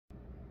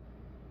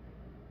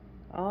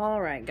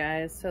All right,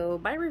 guys, so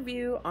my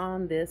review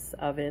on this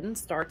oven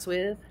starts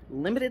with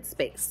limited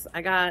space.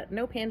 I got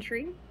no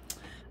pantry.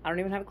 I don't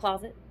even have a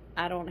closet.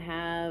 I don't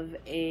have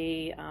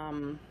a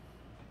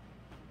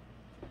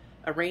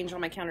range on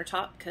my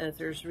countertop because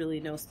there's really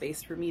no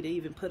space for me to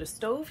even put a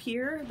stove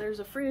here. There's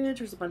a fridge,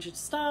 there's a bunch of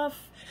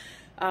stuff.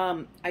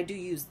 I do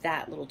use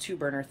that little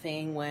 2-burner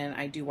thing when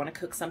I do want to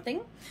cook something.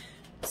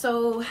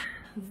 So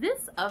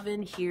this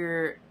oven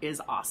here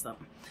is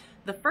awesome.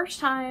 The first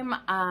time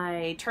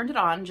I turned it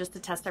on just to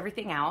test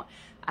everything out,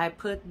 I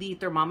put the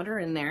thermometer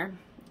in there.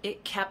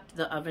 It kept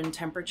the oven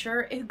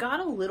temperature. It got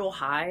a little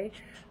high.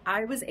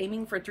 I was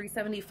aiming for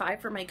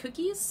 375 for my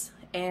cookies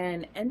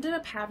and ended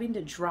up having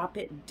to drop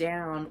it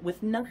down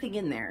with nothing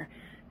in there.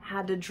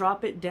 Had to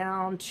drop it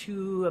down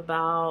to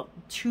about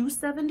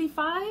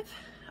 275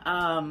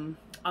 on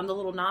the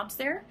little knobs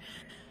there.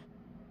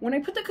 When I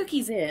put the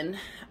cookies in,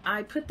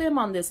 I put them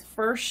on this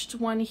first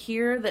one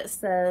here that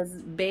says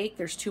bake.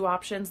 There's 2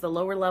 options, the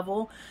lower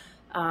level.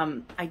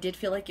 I did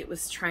feel like it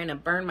was trying to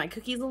burn my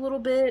cookies a little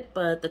bit,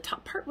 but the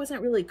top part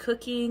wasn't really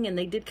cooking and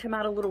they did come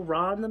out a little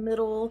raw in the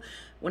middle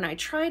when I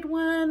tried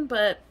one,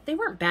 but they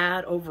weren't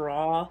bad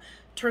overall.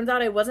 Turns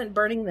out I wasn't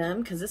burning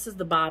them because this is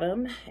the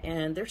bottom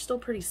and they're still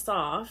pretty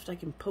soft. I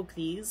can poke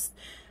these.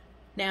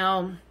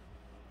 Now,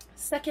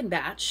 second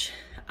batch,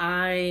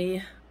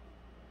 I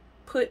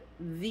put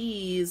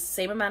these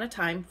same amount of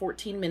time,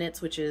 14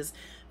 minutes, which is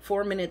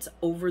 4 minutes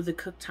over the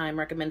cook time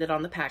recommended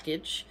on the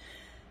package.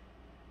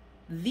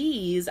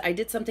 These, I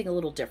did something a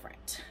little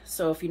different.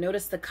 So if you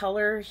notice the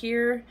color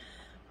here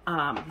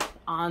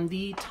on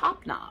the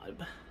top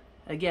knob,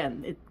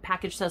 again,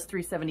 package says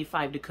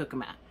 375 to cook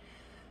them at.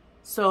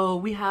 So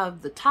we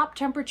have the top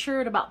temperature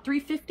at about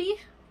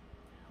 350,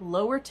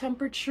 lower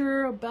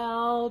temperature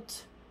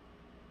about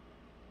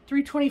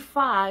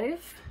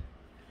 325.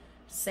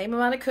 Same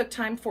amount of cook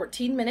time,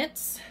 14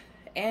 minutes,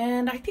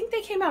 and I think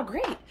they came out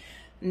great.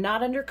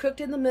 Not undercooked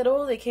in the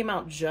middle. They came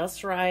out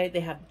just right.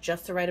 They have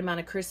just the right amount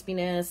of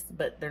crispiness,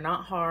 but they're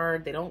not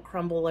hard. They don't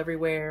crumble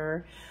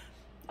everywhere.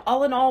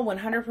 All in all,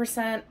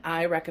 100%,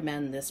 I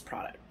recommend this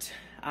product.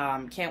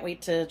 Can't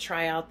wait to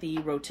try out the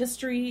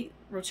rotisserie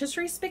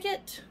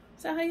spigot.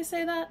 Is that how you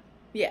say that?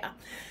 Yeah.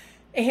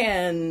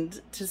 And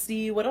to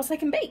see what else I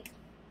can bake.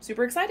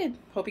 Super excited.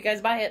 Hope you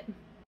guys buy it.